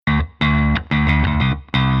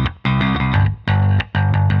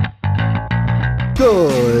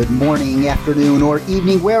Good morning, afternoon, or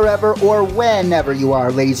evening, wherever or whenever you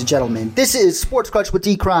are, ladies and gentlemen. This is Sports Crunch with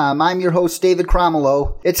D. Crom. I'm your host, David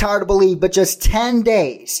Cromwell. It's hard to believe, but just 10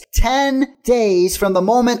 days from the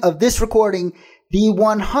moment of this recording, the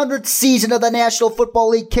 100th season of the National Football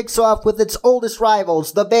League kicks off with its oldest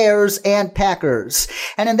rivals, the Bears and Packers.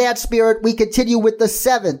 And in that spirit, we continue with the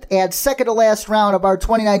 7th and second to last round of our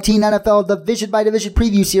 2019 NFL Division by Division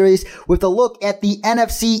preview series with a look at the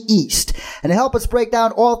NFC East. And to help us break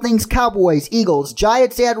down all things Cowboys, Eagles,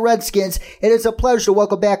 Giants, and Redskins, it is a pleasure to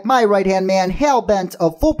welcome back my right-hand man, Hal Bent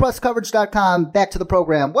of FullPressCoverage.com, back to the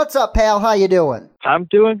program. What's up, pal? How you doing? I'm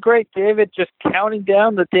doing great, David. Just counting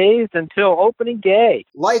down the days until opening day.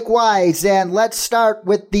 Likewise, and let's start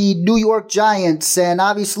with the New York Giants. And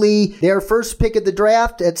obviously, their first pick of the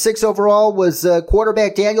draft at 6 overall was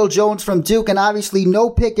quarterback Daniel Jones from Duke. And obviously,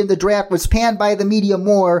 no pick in the draft was panned by the media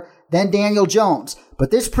more than Daniel Jones.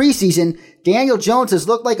 But this preseason, Daniel Jones has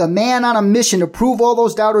looked like a man on a mission to prove all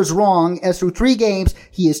those doubters wrong, as through 3 games,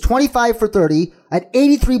 he is 25 for 30, at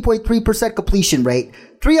 83.3% completion rate,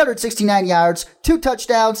 369 yards, 2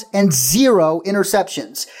 touchdowns, and 0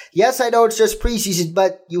 interceptions. Yes, I know it's just preseason,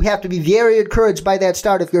 but you have to be very encouraged by that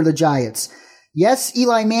start if you're the Giants. Yes,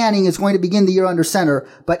 Eli Manning is going to begin the year under center,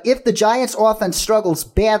 but if the Giants' offense struggles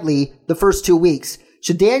badly the first 2 weeks,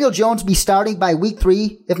 should Daniel Jones be starting by week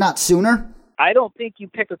 3, if not sooner? I don't think you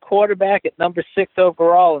pick a quarterback at number 6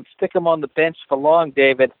 overall and stick him on the bench for long,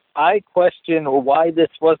 David. I question why this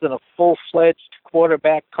wasn't a full-fledged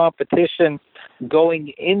quarterback competition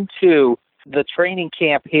going into the training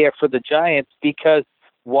camp here for the Giants, because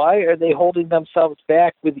why are they holding themselves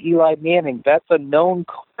back with Eli Manning? That's a known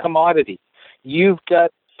commodity. You've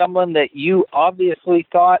got someone that you obviously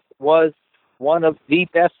thought was one of the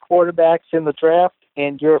best quarterbacks in the draft,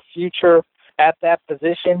 and your future at that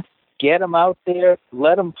position. Get them out there,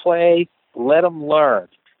 let them play, let them learn.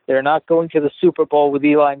 They're not going to the Super Bowl with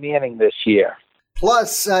Eli Manning this year.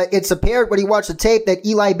 Plus, it's apparent when you watch the tape that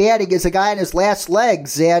Eli Manning is a guy on his last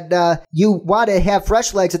legs, and you want to have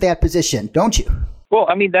fresh legs at that position, don't you? Well,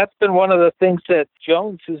 I mean, that's been one of the things that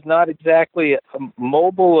Jones, who's not exactly a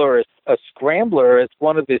mobile or a scrambler as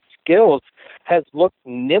one of his skills, has looked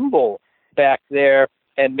nimble back there.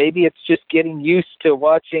 And maybe it's just getting used to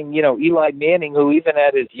watching, Eli Manning, who even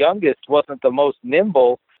at his youngest wasn't the most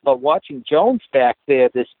nimble, but watching Jones back there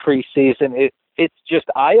this preseason, it's just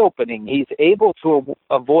eye-opening. He's able to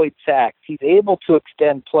avoid sacks. He's able to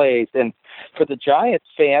extend plays. And for the Giants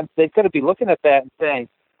fans, they've got to be looking at that and saying,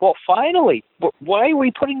 well, finally, why are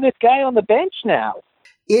we putting this guy on the bench now?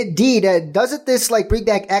 Indeed. Doesn't this bring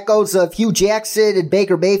back echoes of Hugh Jackson and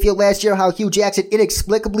Baker Mayfield last year, how Hugh Jackson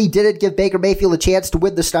inexplicably didn't give Baker Mayfield a chance to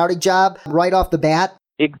win the starting job right off the bat?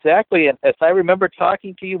 Exactly. And as I remember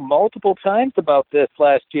talking to you multiple times about this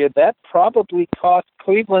last year, that probably cost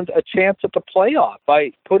Cleveland a chance at the playoff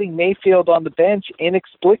by putting Mayfield on the bench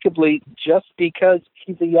inexplicably just because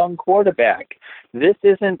he's a young quarterback. This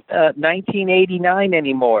isn't 1989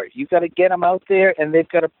 anymore. You've got to get them out there, and they've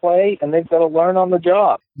got to play, and they've got to learn on the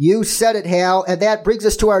job. You said it, Hal, and that brings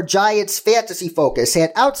us to our Giants fantasy focus.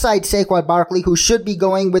 And outside Saquon Barkley, who should be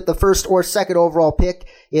going with the first or second overall pick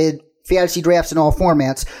in fantasy drafts in all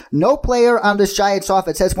formats, no player on this Giants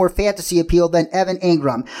offense has more fantasy appeal than Evan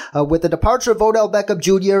Engram. With the departure of Odell Beckham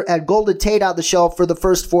Jr. and Golden Tate on the shelf for the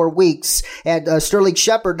first 4 weeks, and Sterling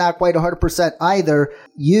Shepard not quite 100% either,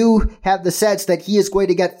 you have the sense that he is going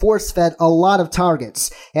to get force-fed a lot of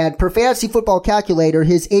targets. And per Fantasy Football Calculator,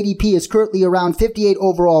 his ADP is currently around 58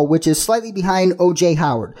 overall, which is slightly behind O.J.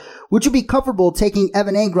 Howard. Would you be comfortable taking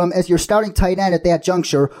Evan Engram as your starting tight end at that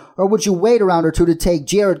juncture, or would you wait a round or two to take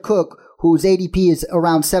Jared Cook, whose ADP is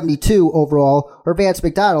around 72 overall, or Vance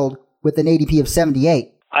McDonald with an ADP of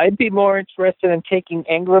 78? I'd be more interested in taking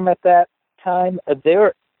Engram at that time.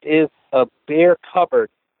 There is a bare cupboard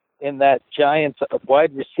in that Giants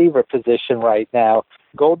wide receiver position right now.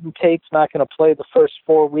 Golden Tate's not going to play the first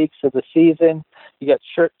 4 weeks of the season. You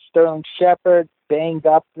got Sterling Shepard banged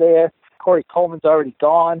up there. Corey Coleman's already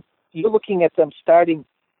gone. You're looking at them starting.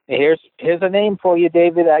 Here's a name for you,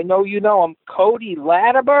 David. I know you know him. Cody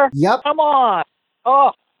Latimer. Yep. Come on.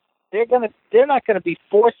 Oh, they're not going to be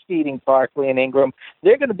force feeding Barkley and Engram.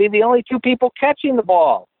 They're going to be the only 2 people catching the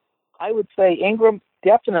ball. I would say Engram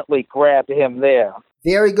definitely grabbed him there.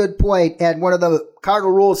 Very good point. And one of the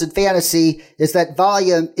cardinal rules in fantasy is that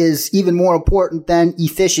volume is even more important than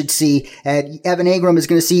efficiency. And Evan Engram is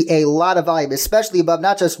going to see a lot of volume, especially above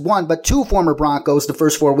not just 1, but 2 former Broncos the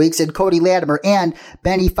first 4 weeks, and Cody Latimer and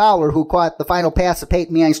Benny Fowler, who caught the final pass of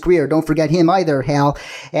Peyton Manning's career. Don't forget him either, Hal.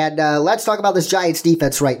 And let's talk about this Giants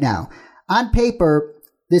defense right now. On paper,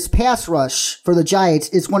 this pass rush for the Giants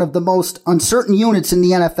is one of the most uncertain units in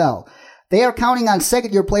the NFL. They are counting on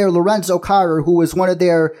second-year player Lorenzo Carter, who was one of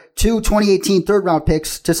their 2018 third-round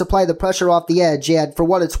picks, to supply the pressure off the edge. And for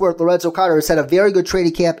what it's worth, Lorenzo Carter has had a very good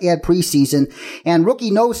training camp and preseason. And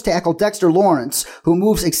rookie nose tackle Dexter Lawrence, who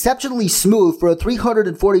moves exceptionally smooth for a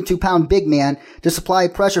 342-pound big man to supply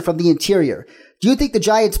pressure from the interior. Do you think the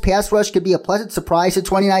Giants' pass rush could be a pleasant surprise in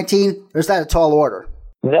 2019, or is that a tall order?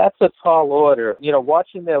 That's a tall order.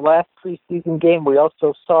 Watching their last preseason game, we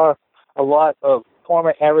also saw a lot of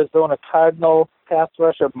former Arizona Cardinal pass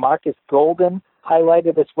rusher Marcus Golden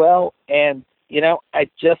highlighted as well. And, I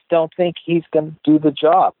just don't think he's going to do the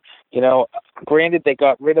job. Granted, they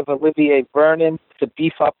got rid of Olivier Vernon to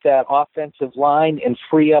beef up that offensive line and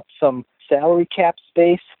free up some salary cap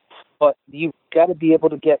space, but you've got to be able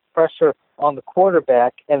to get pressure on the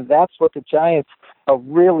quarterback, and that's what the Giants are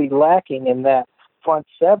really lacking in that front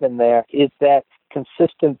seven there, is that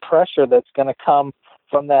consistent pressure that's going to come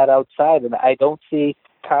from that outside. And I don't see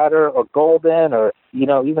Carter or Golden or,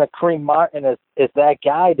 even a Kareem Martin as that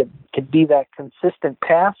guy to be that consistent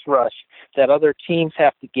pass rush that other teams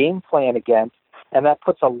have to game plan against. And that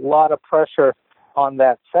puts a lot of pressure on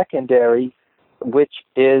that secondary, which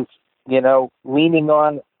is, leaning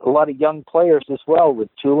on a lot of young players as well, with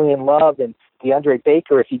Julian Love and DeAndre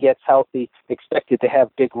Baker, if he gets healthy, expected to have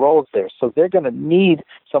big roles there. So they're going to need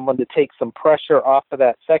someone to take some pressure off of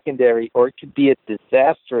that secondary, or it could be a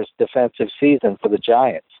disastrous defensive season for the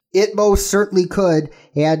Giants. It most certainly could.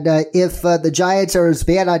 And if the Giants are as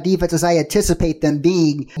bad on defense as I anticipate them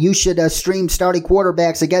being, you should stream starting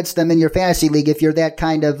quarterbacks against them in your fantasy league if you're that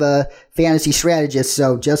kind of fantasy strategist.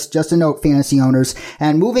 So just a note, fantasy owners.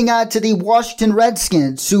 And moving on to the Washington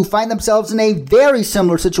Redskins, who find themselves in a very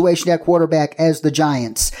similar situation at quarterback as the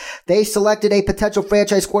Giants. They selected a potential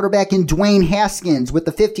franchise quarterback in Dwayne Haskins with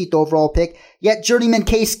the 15th overall pick, yet journeyman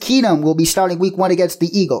Case Keenum will be starting week 1 against the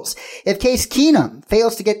Eagles. If Case Keenum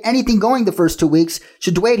fails to get anything going the first 2 weeks,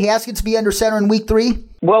 should Dwayne Haskins be under center in week 3?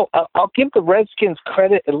 Well, I'll give the Redskins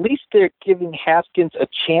credit. At least they're giving Haskins a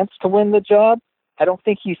chance to win the job. I don't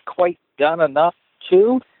think he's quite done enough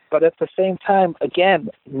to, but at the same time, again,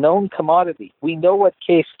 known commodity. We know what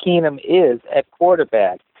Case Keenum is at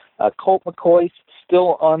quarterback. Colt McCoy's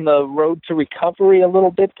still on the road to recovery a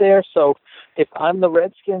little bit there, so if I'm the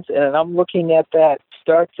Redskins and I'm looking at that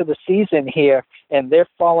start to the season here, and they're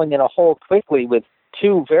falling in a hole quickly with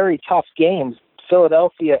 2 very tough games,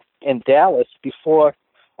 Philadelphia and Dallas, before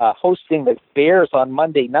hosting the Bears on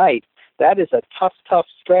Monday night, that is a tough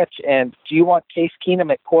stretch. And do you want Case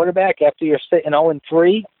Keenum at quarterback after you're sitting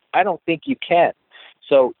 0-3? I don't think you can.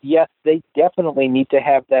 So, yes, they definitely need to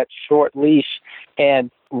have that short leash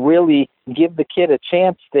and really give the kid a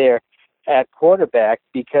chance there at quarterback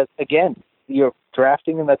because, again, you're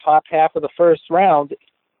drafting in the top half of the first round.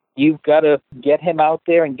 You've got to get him out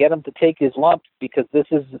there and get him to take his lumps because this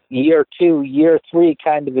is year 2, year 3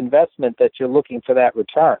 kind of investment that you're looking for that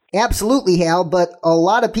return. Absolutely, Hal, but a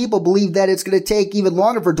lot of people believe that it's going to take even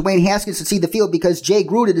longer for Dwayne Haskins to see the field because Jay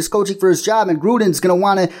Gruden is coaching for his job, and Gruden's going to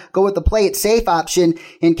want to go with the play it safe option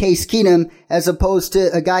in Case Keenum as opposed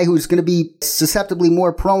to a guy who's going to be susceptibly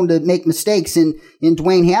more prone to make mistakes in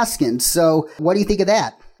Dwayne Haskins. So what do you think of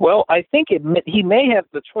that? Well, I think he may have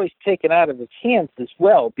the choice taken out of his hands as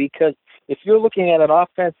well, because if you're looking at an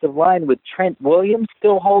offensive line with Trent Williams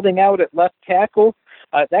still holding out at left tackle,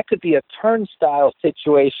 that could be a turnstile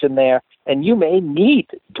situation there, and you may need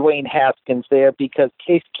Dwayne Haskins there because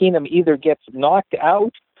Case Keenum either gets knocked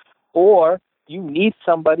out or you need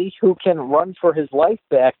somebody who can run for his life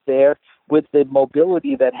back there with the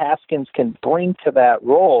mobility that Haskins can bring to that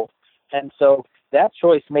role. And so that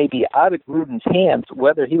choice may be out of Gruden's hands,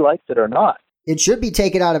 whether he likes it or not. It should be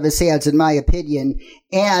taken out of his hands, in my opinion.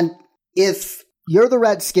 And if you're the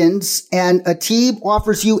Redskins and a team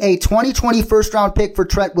offers you a 2020 first-round pick for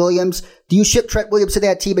Trent Williams, do you ship Trent Williams to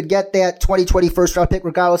that team and get that 2020 first-round pick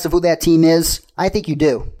regardless of who that team is? I think you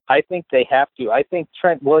do. I think they have to. I think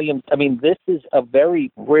Trent Williams, this is a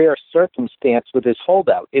very rare circumstance with his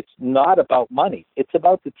holdout. It's not about money. It's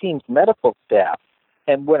about the team's medical staff.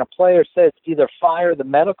 And when a player says either fire the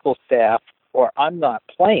medical staff or I'm not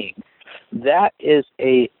playing, that is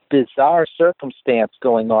a bizarre circumstance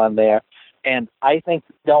going on there. And I think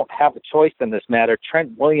they don't have a choice in this matter.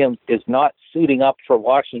 Trent Williams is not suiting up for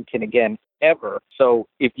Washington again, ever. So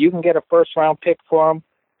if you can get a first-round pick for him,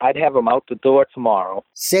 I'd have him out the door tomorrow.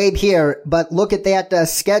 Same here, but look at that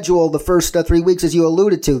schedule the first 3 weeks, as you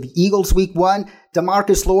alluded to. The Eagles week 1,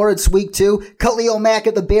 DeMarcus Lawrence week 2, Khalil Mack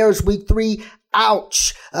of the Bears week 3.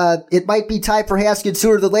 Ouch. It might be time for Haskins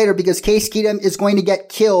sooner than later because Case Keenum is going to get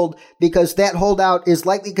killed because that holdout is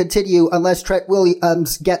likely to continue unless Trent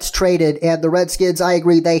Williams gets traded. And the Redskins, I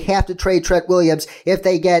agree, they have to trade Trent Williams if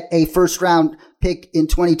they get a first-round pick in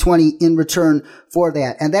 2020 in return for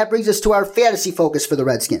that. And that brings us to our fantasy focus for the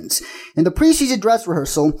Redskins. In the preseason dress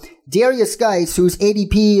rehearsal, Darius Geis, whose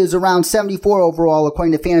ADP is around 74 overall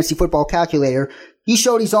according to Fantasy Football Calculator, he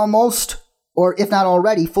showed he's almost, or if not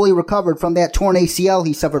already, fully recovered from that torn ACL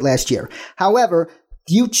he suffered last year. However,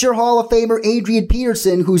 future Hall of Famer Adrian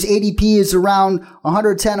Peterson, whose ADP is around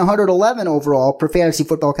 110, 111 overall per Fantasy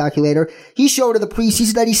Football Calculator, he showed in the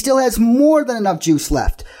preseason that he still has more than enough juice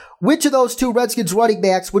left. Which of those two Redskins running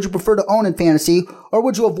backs would you prefer to own in fantasy, or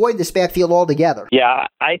would you avoid this backfield altogether? Yeah,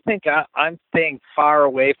 I think I'm staying far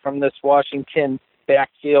away from this Washington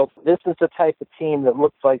backfield. This is the type of team that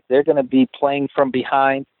looks like they're going to be playing from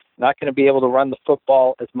behind, not going to be able to run the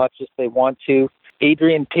football as much as they want to.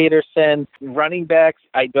 Adrian Peterson, running backs,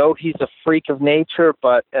 I know he's a freak of nature,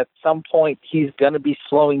 but at some point he's going to be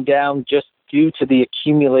slowing down just due to the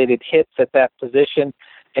accumulated hits at that position.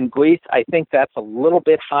 And Geis, I think that's a little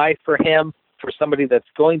bit high for him, for somebody that's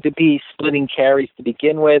going to be splitting carries to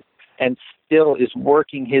begin with and still is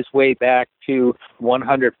working his way back to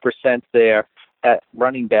 100% there at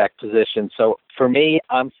running back position. So for me,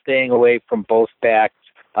 I'm staying away from both backs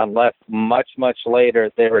unless much, much later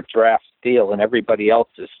they're a draft steal and everybody else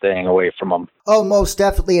is staying away from them. Oh, most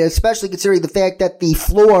definitely, and especially considering the fact that the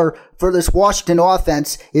floor for this Washington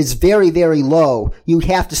offense is very, very low. You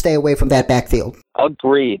have to stay away from that backfield.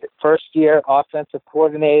 Agreed. First-year offensive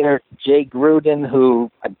coordinator Jay Gruden, who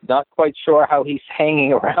I'm not quite sure how he's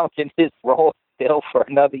hanging around in his role still for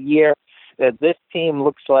another year. This team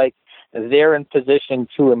looks like they're in position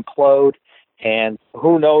to implode, and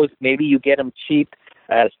who knows, maybe you get them cheap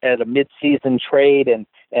as a mid-season trade, and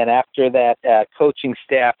after that coaching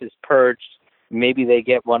staff is purged, maybe they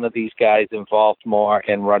get one of these guys involved more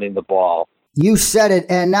in running the ball. You said it,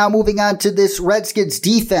 and now moving on to this Redskins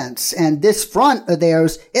defense, and this front of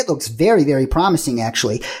theirs, it looks very, very promising,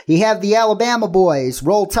 actually. You have the Alabama boys,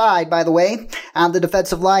 Roll Tide, by the way, on the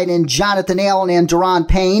defensive line in Jonathan Allen and Daron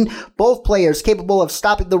Payne, both players capable of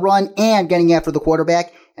stopping the run and getting after the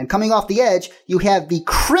quarterback. And coming off the edge, you have the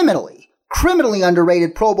criminally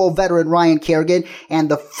underrated Pro Bowl veteran Ryan Kerrigan and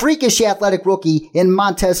the freakish athletic rookie in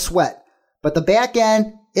Montez Sweat. But the back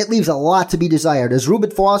end, it leaves a lot to be desired. As Reuben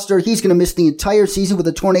Foster, he's going to miss the entire season with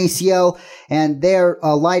a torn ACL, and their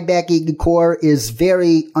linebacking core is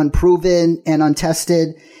very unproven and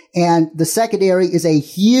untested. And the secondary is a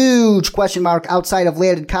huge question mark outside of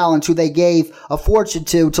Landon Collins, who they gave a fortune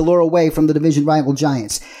to lure away from the division rival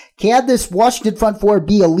Giants. Can this Washington front four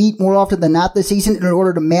be elite more often than not this season in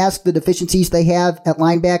order to mask the deficiencies they have at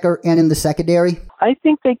linebacker and in the secondary? I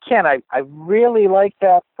think they can. I really like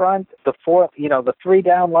that front. The three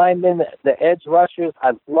down linemen, the edge rushers.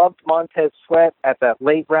 I loved Montez Sweat at that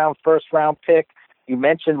late round, first round pick. You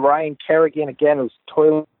mentioned Ryan Kerrigan again, who's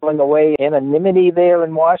toiling away anonymity there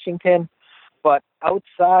in Washington. But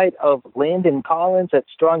outside of Landon Collins at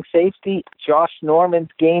strong safety, Josh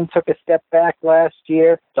Norman's game took a step back last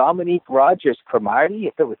year. Dominique Rodgers-Cromartie,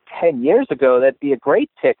 if it was 10 years ago, that'd be a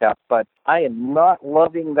great pickup. But I am not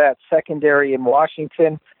loving that secondary in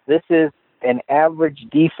Washington. This is an average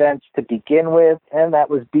defense to begin with, and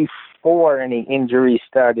that was before any injuries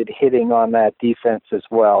started hitting on that defense as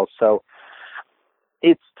well. So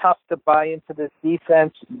it's tough to buy into this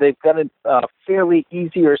defense. They've got a fairly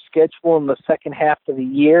easier schedule in the second half of the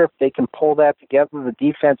year. If they can pull that together, the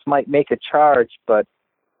defense might make a charge. But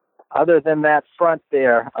other than that front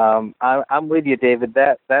there, I'm with you, David.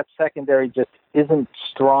 That secondary just isn't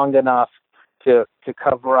strong enough to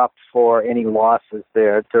cover up for any losses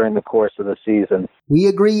there during the course of the season. We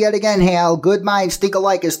agree yet again, Hal. Good minds think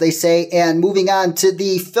alike, as they say. And moving on to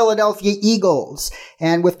the Philadelphia Eagles.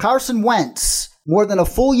 And with Carson Wentz, more than a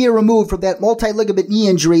full year removed from that multi-ligament knee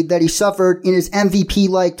injury that he suffered in his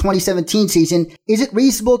MVP-like 2017 season, is it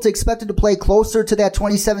reasonable to expect him to play closer to that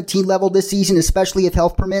 2017 level this season, especially if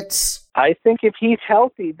health permits? I think if he's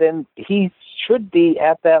healthy, then he should be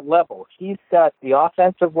at that level. He's got the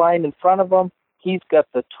offensive line in front of him. He's got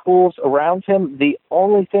the tools around him. The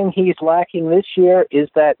only thing he's lacking this year is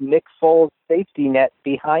that Nick Foles safety net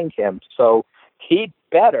behind him. So he'd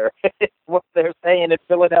better, is what they're saying in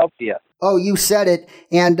Philadelphia. Oh, you said it.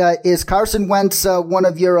 And is Carson Wentz one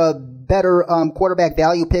of your better quarterback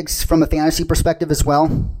value picks from a fantasy perspective as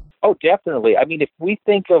well? Oh, definitely. I mean, if we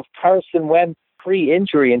think of Carson Wentz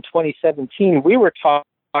pre-injury in 2017, we were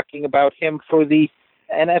talking about him for the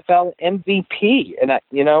NFL MVP. And,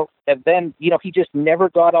 And then, he just never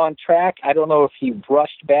got on track. I don't know if he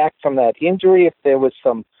rushed back from that injury, if there was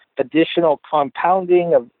some additional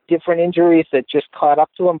compounding of different injuries that just caught up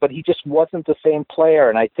to him, but he just wasn't the same player.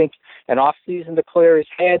 And I think an off-season to clear his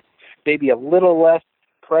head, maybe a little less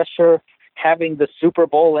pressure, having the Super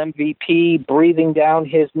Bowl MVP breathing down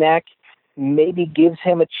his neck, maybe gives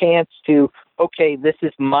him a chance to, okay, this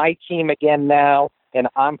is my team again now, and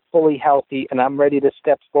I'm fully healthy, and I'm ready to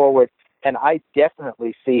step forward. And I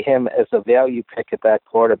definitely see him as a value pick at that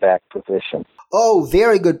quarterback position. Oh,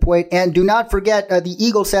 very good point. And do not forget, the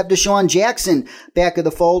Eagles have Deshaun Jackson back of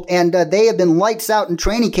the fold, and they have been lights out in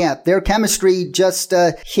training camp. Their chemistry just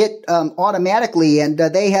hit automatically, and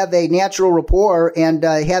they have a natural rapport, and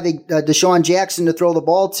having Deshaun Jackson to throw the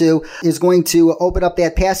ball to is going to open up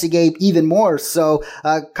that passing game even more. So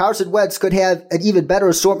Carson Wentz could have an even better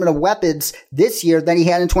assortment of weapons this year than he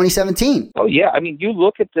had in 2017. Oh, yeah. I mean, you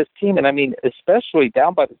look at this team, and I mean, especially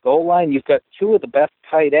down by the goal line, you've got two of the best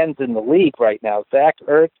tight ends in the league right now, Zach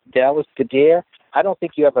Ertz, Dallas Goedert. I don't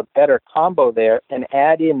think you have a better combo there. And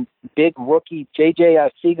add in big rookie J.J.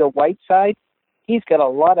 Arcega-Whiteside. He's got a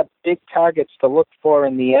lot of big targets to look for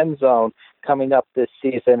in the end zone coming up this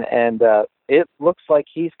season. And it looks like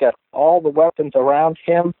he's got all the weapons around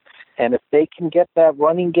him. And if they can get that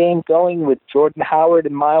running game going with Jordan Howard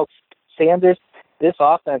and Miles Sanders, this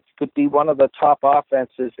offense could be one of the top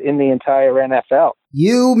offenses in the entire NFL.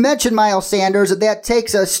 You mentioned Miles Sanders, and that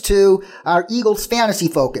takes us to our Eagles fantasy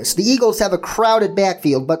focus. The Eagles have a crowded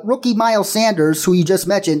backfield, but rookie Miles Sanders, who you just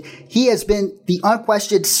mentioned, he has been the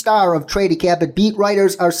unquestioned star of training camp, and beat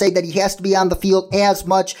writers are saying that he has to be on the field as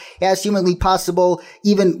much as humanly possible,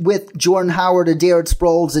 even with Jordan Howard and Darren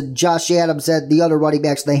Sproles and Josh Adams and the other running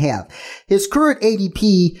backs they have. His current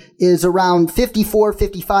ADP is around 54,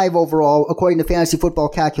 55 overall, according to Fantasy Football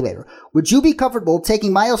Calculator. Would you be comfortable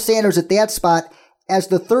taking Miles Sanders at that spot as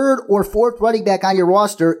the third or fourth running back on your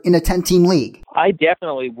roster in a 10-team league? I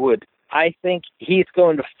definitely would. I think he's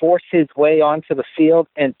going to force his way onto the field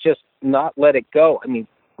and just not let it go. I mean,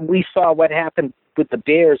 we saw what happened with the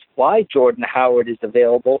Bears. Why Jordan Howard is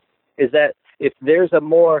available is that if there's a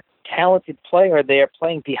more talented player there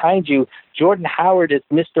playing behind you, Jordan Howard is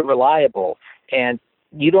Mr. Reliable. And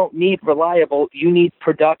you don't need reliable, you need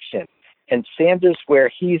production. And Sanders, where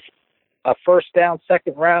he's a first down,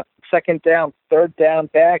 second down, third down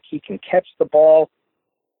back, he can catch the ball.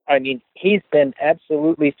 I mean, he's been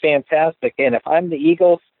absolutely fantastic. And if I'm the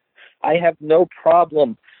Eagles, I have no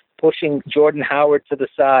problem pushing Jordan Howard to the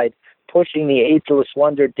side, pushing the ageless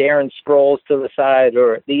wonder Darren Sproles to the side,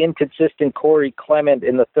 or the inconsistent Corey Clement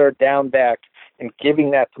in the third down back, and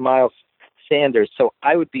giving that to Miles Sanders. So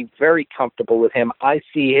I would be very comfortable with him. I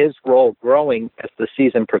see his role growing as the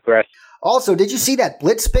season progresses. Also, did you see that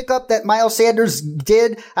blitz pickup that Miles Sanders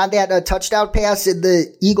did on that touchdown pass in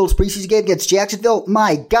the Eagles preseason game against Jacksonville?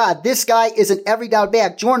 My God, this guy is an every down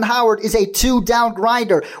back. Jordan Howard is a two-down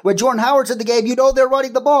grinder. When Jordan Howard's in the game, you know they're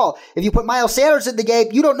running the ball. If you put Miles Sanders in the game,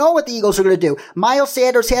 you don't know what the Eagles are going to do. Miles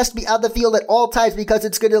Sanders has to be on the field at all times because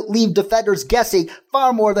it's going to leave defenders guessing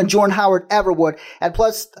far more than Jordan Howard ever would. And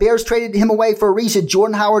plus, Bears traded him away for a reason.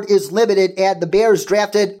 Jordan Howard is limited, and the Bears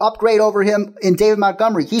drafted upgrade over him in David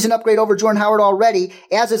Montgomery. He's an upgrade over Jordan Howard already,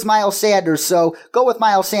 as is Miles Sanders. So go with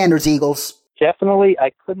Miles Sanders, Eagles. Definitely.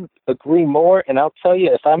 I couldn't agree more. And I'll tell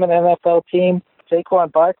you, if I'm an NFL team,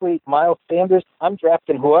 Saquon Barkley, Miles Sanders, I'm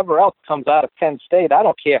drafting whoever else comes out of Penn State. I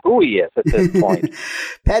don't care who he is at this point.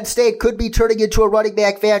 Penn State could be turning into a running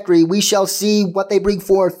back factory. We shall see what they bring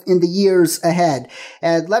forth in the years ahead.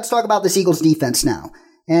 And let's talk about this Eagles defense now.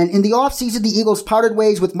 And in the offseason, the Eagles parted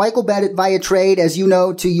ways with Michael Bennett via trade, as you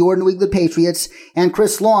know, to your New England Patriots, and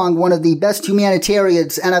Chris Long, one of the best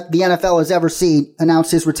humanitarians the NFL has ever seen,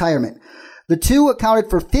 announced his retirement. The two accounted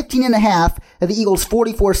for 15.5 of the Eagles'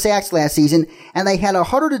 44 sacks last season, and they had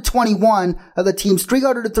 121 of the team's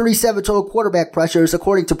 337 total quarterback pressures,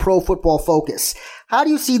 according to Pro Football Focus. How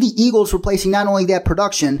do you see the Eagles replacing not only that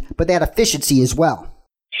production, but that efficiency as well?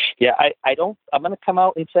 Yeah, I'm going to come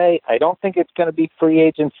out and say I don't think it's going to be free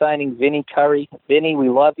agent signing Vinny Curry. Vinny, we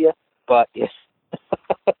love you, but yes.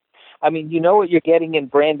 I mean, you know what you're getting in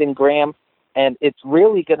Brandon Graham, and it's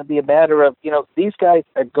really going to be a matter of, these guys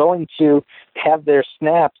are going to have their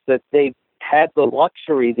snaps that they've had the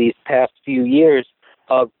luxury these past few years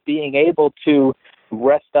of being able to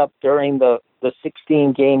rest up during the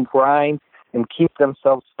 16-game grind and keep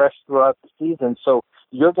themselves fresh throughout the season. So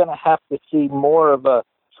you're going to have to see more of a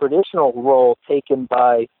traditional role taken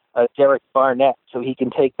by Derek Barnett so he can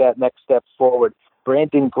take that next step forward.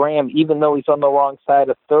 Brandon Graham, even though he's on the wrong side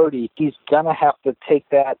of 30, he's going to have to take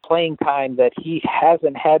that playing time that he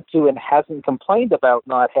hasn't had to and hasn't complained about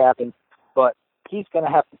not having, but he's going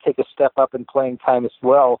to have to take a step up in playing time as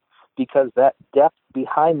well, because that depth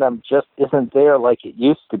behind them just isn't there like it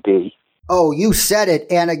used to be. Oh, you said it.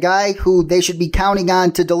 And a guy who they should be counting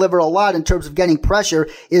on to deliver a lot in terms of getting pressure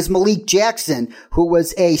is Malik Jackson, who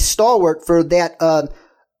was a stalwart for that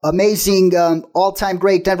amazing all-time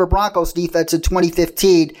great Denver Broncos defense in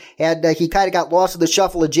 2015. And he kind of got lost in the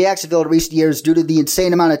shuffle of Jacksonville in recent years due to the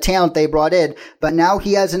insane amount of talent they brought in. But now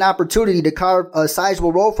he has an opportunity to carve a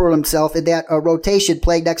sizable role for himself in that rotation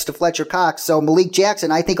playing next to Fletcher Cox. So Malik Jackson,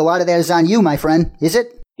 I think a lot of that is on you, my friend. Is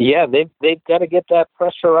it? Yeah, they've got to get that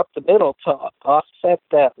pressure up the middle to offset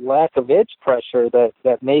that lack of edge pressure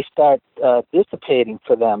that may start dissipating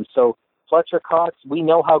for them. So Fletcher Cox, we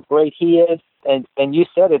know how great he is, and you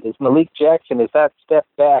said it, is Malik Jackson. Is that step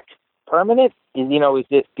back permanent? Is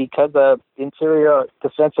it because a interior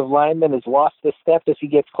defensive lineman has lost a step as he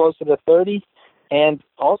gets closer to 30? And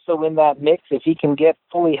also in that mix, if he can get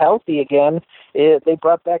fully healthy again, they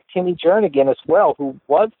brought back Timmy Jernigan as well, who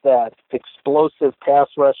was that explosive pass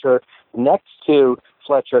rusher next to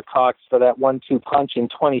Fletcher Cox for that 1-2 punch in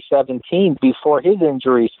 2017 before his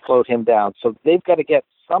injuries slowed him down. So they've got to get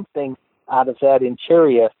something out of that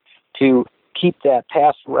interior to keep that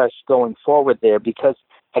pass rush going forward there, because,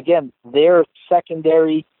 again, their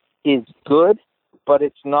secondary is good, but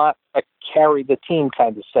it's not a carry the team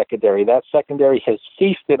kind of secondary. That secondary has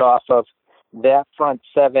feasted off of that front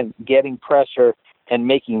seven getting pressure and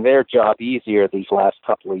making their job easier these last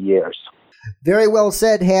couple of years. Very well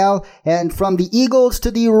said, Hal. And from the Eagles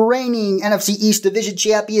to the reigning NFC East Division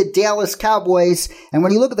champion Dallas Cowboys. And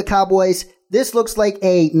when you look at the Cowboys, this looks like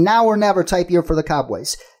a now or never type year for the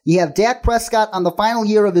Cowboys. You have Dak Prescott on the final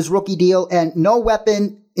year of his rookie deal, and no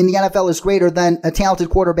weapon in the NFL is greater than a talented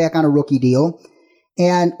quarterback on a rookie deal.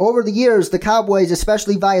 And over the years, the Cowboys,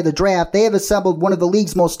 especially via the draft, they have assembled one of the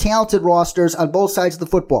league's most talented rosters on both sides of the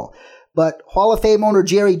football. But Hall of Fame owner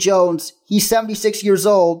Jerry Jones, he's 76 years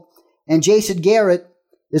old, and Jason Garrett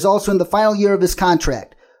is also in the final year of his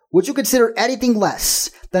contract. Would you consider anything less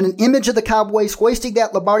than an image of the Cowboys hoisting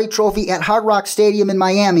that Lombardi Trophy at Hard Rock Stadium in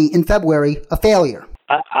Miami in February a failure?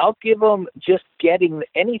 I'll give them just getting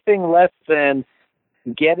anything less than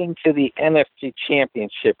getting to the NFC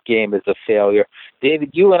Championship game is a failure. David,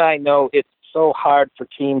 you and I know it's so hard for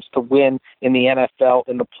teams to win in the NFL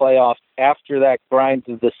in the playoffs after that grind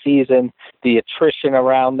of the season, the attrition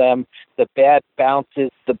around them, the bad bounces,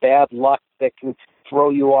 the bad luck that can throw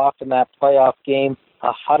you off in that playoff game,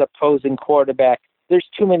 a hot opposing quarterback. There's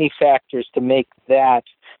too many factors to make that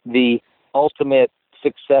the ultimate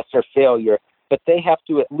success or failure. But they have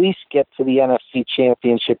to at least get to the NFC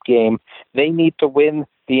Championship game. They need to win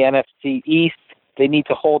the NFC East. They need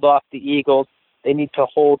to hold off the Eagles. They need to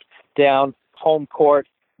hold down home court,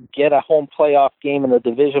 get a home playoff game in the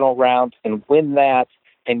divisional round and win that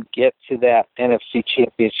and get to that NFC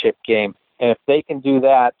Championship game. And if they can do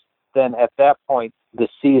that, then at that point, the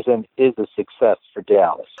season is a success for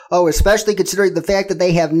Dallas. Oh, especially considering the fact that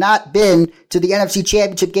they have not been to the NFC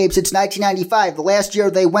Championship game since 1995. The last year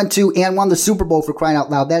they went to and won the Super Bowl, for crying out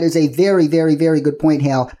loud. That is a very, very, very good point,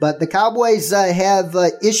 Hal. But the Cowboys have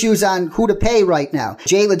issues on who to pay right now.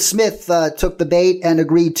 Jalen Smith took the bait and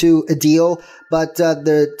agreed to a deal. But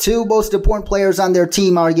the two most important players on their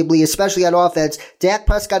team, arguably, especially on offense, Dak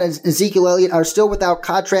Prescott and Ezekiel Elliott, are still without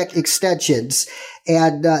contract extensions.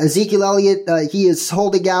 And Ezekiel Elliott, he is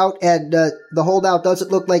holding out, and the holdout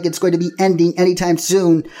doesn't look like it's going to be ending anytime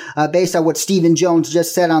soon, based on what Stephen Jones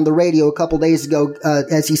just said on the radio a couple days ago.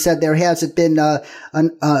 As he said, there hasn't been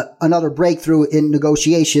another breakthrough in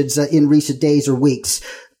negotiations in recent days or weeks.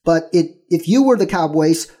 But if you were the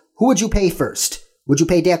Cowboys, who would you pay first? Would you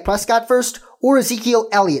pay Dak Prescott first or Ezekiel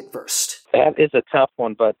Elliott first? That is a tough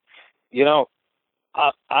one, but, you know,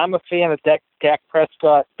 I'm a fan of Dak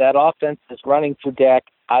Prescott. That offense is running for Dak.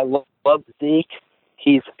 I love Zeke.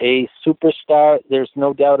 He's a superstar. There's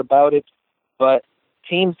no doubt about it. But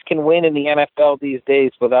teams can win in the NFL these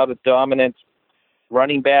days without a dominant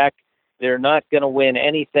running back. They're not going to win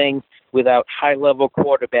anything without high-level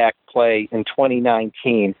quarterback play in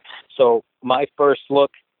 2019. So my first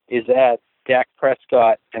look is at Dak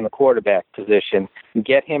Prescott and the quarterback position.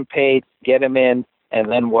 Get him paid, get him in,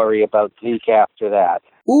 and then worry about Zeke after that.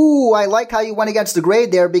 Ooh, I like how you went against the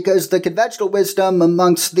grade there, because the conventional wisdom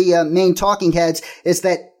amongst the main talking heads is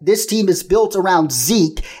that this team is built around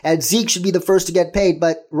Zeke, and Zeke should be the first to get paid.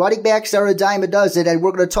 But running backs are a dime a dozen, and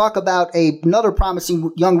we're going to talk about another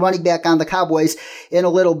promising young running back on the Cowboys in a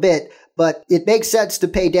little bit. But it makes sense to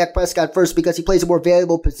pay Dak Prescott first because he plays a more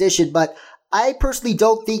valuable position. But I personally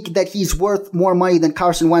don't think that he's worth more money than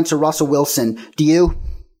Carson Wentz or Russell Wilson. Do you?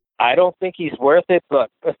 I don't think he's worth it,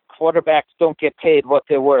 but quarterbacks don't get paid what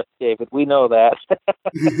they're worth, David. We know that.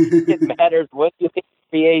 It matters what you think of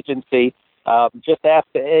free agency. Just ask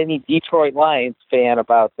any Detroit Lions fan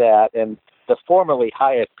about that, and the formerly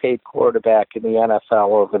highest paid quarterback in the NFL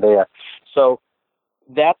over there. So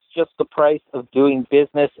that's just the price of doing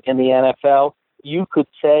business in the NFL. You could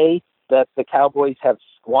say that the Cowboys have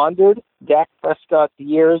squandered Dak Prescott's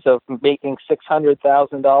years of making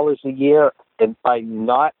 $600,000 a year and by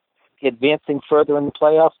not advancing further in the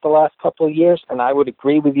playoffs the last couple of years, and I would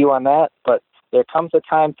agree with you on that, but there comes a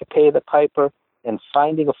time to pay the piper, and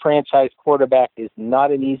finding a franchise quarterback is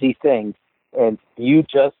not an easy thing, and you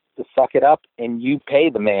just suck it up and you pay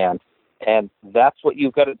the man. And that's what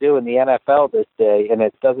you've got to do in the NFL this day. And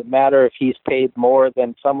it doesn't matter if he's paid more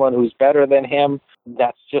than someone who's better than him.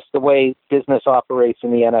 That's just the way business operates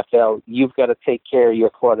in the NFL. You've got to take care of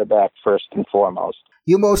your quarterback first and foremost.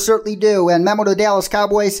 You most certainly do. And memo to Dallas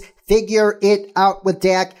Cowboys, figure it out with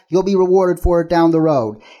Dak. You'll be rewarded for it down the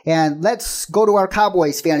road. And let's go to our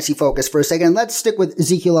Cowboys fantasy focus for a second. Let's stick with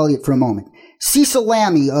Ezekiel Elliott for a moment. Cecil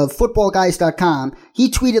Lammey of FootballGuys.com,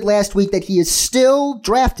 he tweeted last week that he is still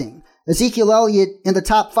drafting Ezekiel Elliott in the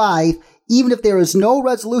top 5, even if there is no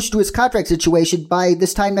resolution to his contract situation by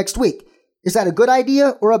this time next week. Is that a good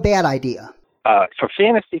idea or a bad idea? For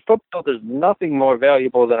fantasy football, there's nothing more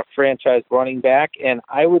valuable than a franchise running back, and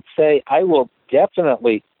I would say I will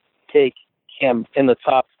definitely take him in the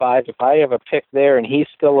top 5 if I have a pick there and he's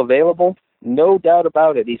still available. No doubt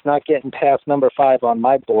about it. He's not getting past number 5 on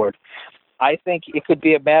my board. I think it could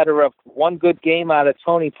be a matter of one good game out of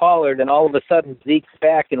Tony Pollard, and all of a sudden Zeke's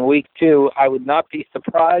back in week 2. I would not be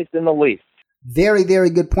surprised in the least. Very,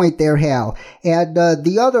 very good point there, Hal. And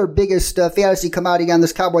the other biggest fantasy commodity on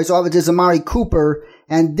this Cowboys offense is Amari Cooper,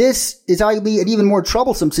 and this is arguably an even more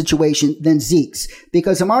troublesome situation than Zeke's,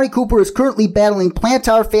 because Amari Cooper is currently battling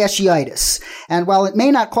plantar fasciitis. And while it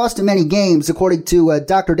may not cost him any games, according to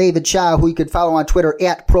Dr. David Chow, who you can follow on Twitter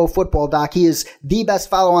at ProFootballDoc, he is the best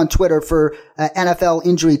follow on Twitter for NFL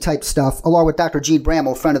injury type stuff, along with Dr. Gene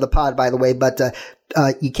Bramwell, friend of the pod, by the way, but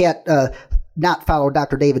you can't not follow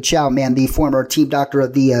Dr. David Chow, man, the former team doctor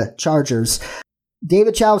of the Chargers.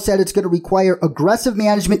 David Chow said it's going to require aggressive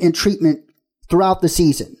management and treatment throughout the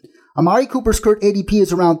season. Amari Cooper's current ADP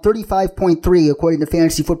is around 35.3, according to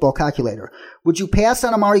Fantasy Football Calculator. Would you pass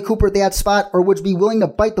on Amari Cooper at that spot, or would you be willing to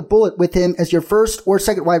bite the bullet with him as your first or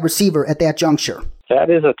second wide receiver at that juncture? That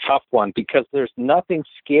is a tough one, because there's nothing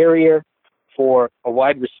scarier for a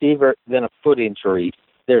wide receiver than a foot injury.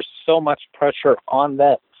 There's so much pressure on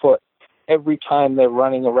that foot. Every time they're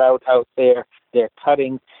running a route out there, they're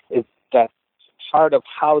cutting. That's part of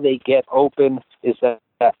how they get open is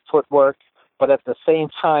that footwork. But at the same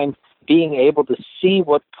time, being able to see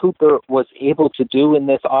what Cooper was able to do in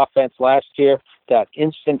this offense last year, that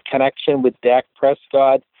instant connection with Dak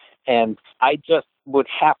Prescott, and I just would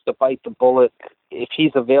have to bite the bullet. If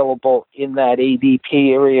he's available in that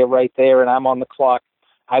ADP area right there and I'm on the clock,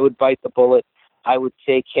 I would bite the bullet. I would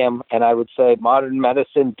take him, and I would say, modern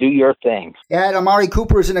medicine, do your thing. And Amari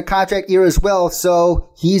Cooper is in a contract year as well,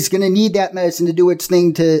 so he's going to need that medicine to do its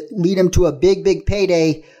thing to lead him to a big, big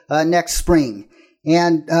payday next spring.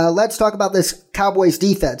 And let's talk about this Cowboys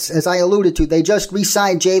defense. As I alluded to, they just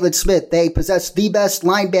re-signed Jaylon Smith. They possess the best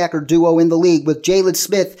linebacker duo in the league, with Jaylon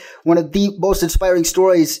Smith, one of the most inspiring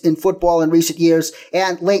stories in football in recent years,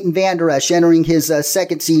 and Leighton Vander Esch entering his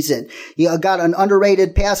second season. You got an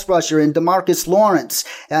underrated pass rusher in DeMarcus Lawrence.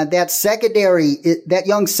 That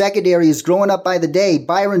young secondary is growing up by the day.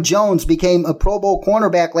 Byron Jones became a Pro Bowl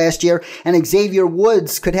cornerback last year, and Xavier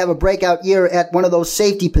Woods could have a breakout year at one of those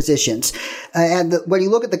safety positions. When you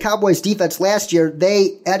look at the Cowboys defense last year,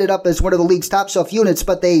 they ended up as one of the league's top shelf units,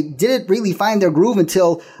 but they didn't really find their groove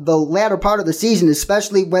until the latter part of the season,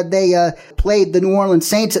 especially when they played the New Orleans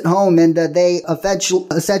Saints at home, and they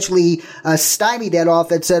essentially stymied that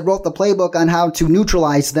offense and wrote the playbook on how to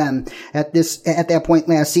neutralize them at that point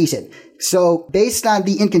last season. So based on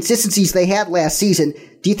the inconsistencies they had last season,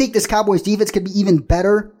 do you think this Cowboys defense could be even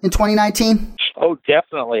better in 2019? Oh,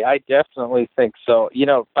 definitely. I definitely think so.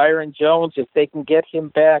 Byron Jones, if they can get him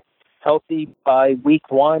back healthy by week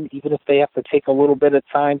 1, even if they have to take a little bit of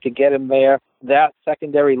time to get him there, that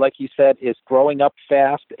secondary, like you said, is growing up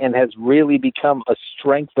fast and has really become a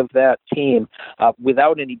strength of that team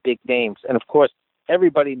without any big names. And, of course,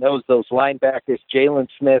 everybody knows those linebackers, Jaylon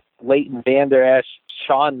Smith, Leighton Vander Esch,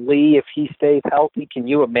 Sean Lee, if he stays healthy. Can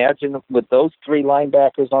you imagine with those 3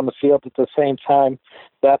 linebackers on the field at the same time?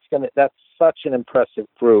 That's such an impressive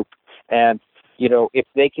group. And, if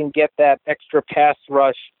they can get that extra pass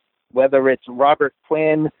rush, whether it's Robert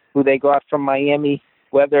Quinn, who they got from Miami,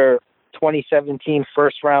 whether 2017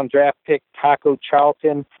 first-round draft pick Taco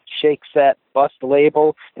Charlton shakes that bust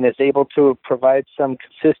label and is able to provide some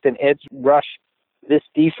consistent edge rush, this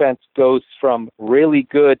defense goes from really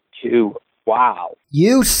good to wow.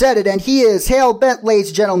 You said it, and he is Hal Bent, ladies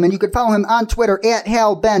and gentlemen. You can follow him on Twitter at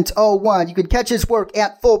HalBent01. You can catch his work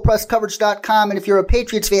at FullPressCoverage.com, and if you're a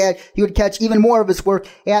Patriots fan, you would catch even more of his work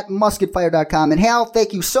at MusketFire.com. And Hal,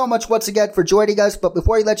 thank you so much once again for joining us, but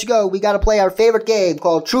before we let you go, we got to play our favorite game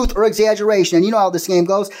called Truth or Exaggeration, and you know how this game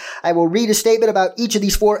goes. I will read a statement about each of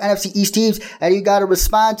these 4 NFC East teams, and you got to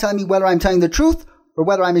respond telling me whether I'm telling the truth or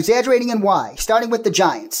whether I'm exaggerating and why. Starting with the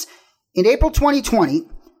Giants. In April 2020,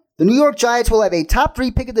 the New York Giants will have a top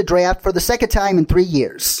 3 pick of the draft for the second time in 3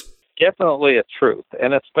 years. Definitely a truth,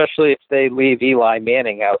 and especially if they leave Eli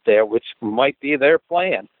Manning out there, which might be their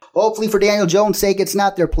plan. Hopefully for Daniel Jones' sake, it's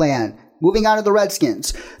not their plan. Moving on to the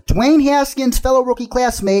Redskins. Dwayne Haskins' fellow rookie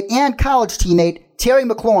classmate and college teammate, Terry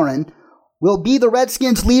McLaurin, will be the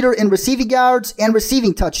Redskins' leader in receiving yards and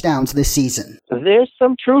receiving touchdowns this season. There's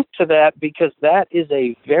some truth to that because that is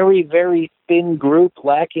a very, very thin group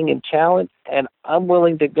lacking in talent, and I'm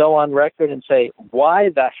willing to go on record and say, why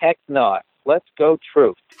the heck not? Let's go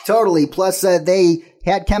truth. Totally. Plus, they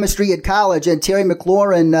had chemistry at college, and Terry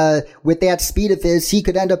McLaurin, with that speed of his, he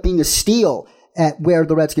could end up being a steal at where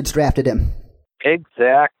the Redskins drafted him.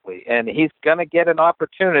 Exactly, and he's going to get an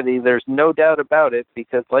opportunity. There's no doubt about it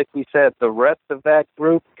because, like we said, the rest of that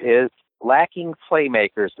group is lacking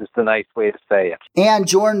playmakers is the nice way to say it. And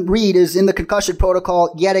Jordan Reed is in the concussion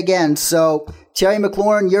protocol yet again. So, Terry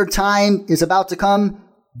McLaurin, your time is about to come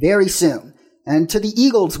very soon. And to the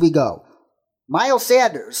Eagles we go. Miles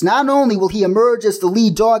Sanders, not only will he emerge as the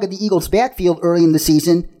lead dog of the Eagles' backfield early in the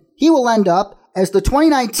season, he will end up as the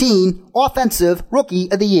 2019 Offensive Rookie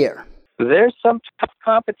of the Year. There's some tough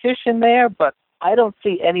competition there, but I don't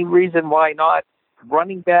see any reason why not.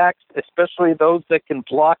 Running backs, especially those that can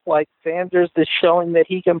block like Sanders is showing that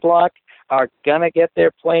he can block, are going to get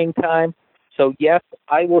their playing time. So, yes,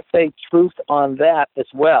 I will say truth on that as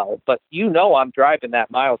well. But you know I'm driving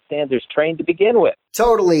that Miles Sanders train to begin with.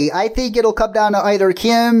 Totally. I think it'll come down to either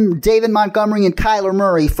Kim, David Montgomery, and Kyler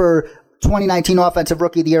Murray for 2019 Offensive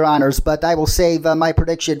Rookie of the Year honors, but I will save my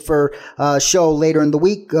prediction for a show later in the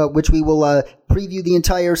week, which we will preview the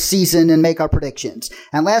entire season and make our predictions.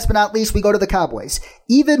 And last but not least, we go to the Cowboys.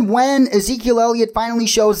 Even when Ezekiel Elliott finally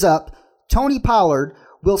shows up, Tony Pollard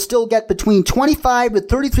will still get between 25 to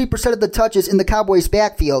 33% of the touches in the Cowboys'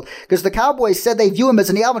 backfield because the Cowboys said they view him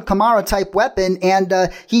as an Alvin Kamara type weapon, and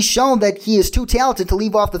he's shown that he is too talented to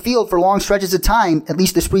leave off the field for long stretches of time, at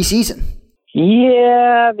least this preseason.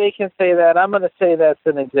 Yeah, they can say that. I'm going to say that's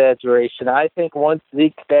an exaggeration. I think once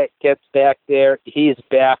Zeke gets back there, he's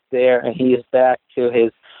back there, and he is back to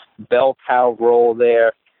his bell cow role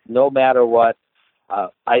there, no matter what.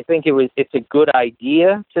 I think it's a good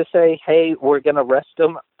idea to say, hey, we're going to rest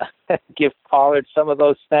him, give Pollard some of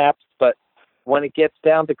those snaps, but when it gets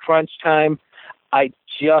down to crunch time, I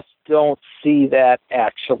just don't see that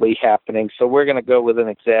actually happening. So we're going to go with an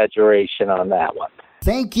exaggeration on that one.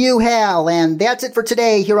 Thank you, Hal. And that's it for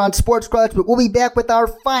today here on Sports Crunch, but we'll be back with our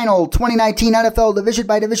final 2019 NFL Division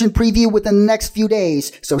by Division preview within the next few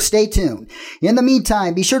days, so stay tuned. In the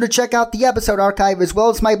meantime, be sure to check out the episode archive as well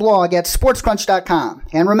as my blog at sportscrunch.com.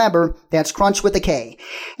 And remember, that's Crunch with a K.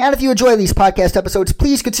 And if you enjoy these podcast episodes,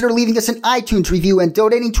 please consider leaving us an iTunes review and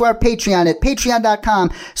donating to our Patreon at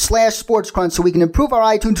patreon.com/sportscrunch so we can improve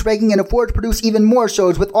our iTunes ranking and afford to produce even more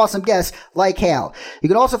shows with awesome guests like Hal. You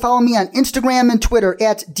can also follow me on Instagram and Twitter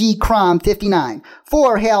at dcrom59.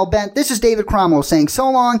 For Hal Bent, this is David Cromwell saying so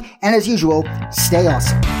long, and as usual, stay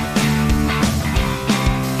awesome.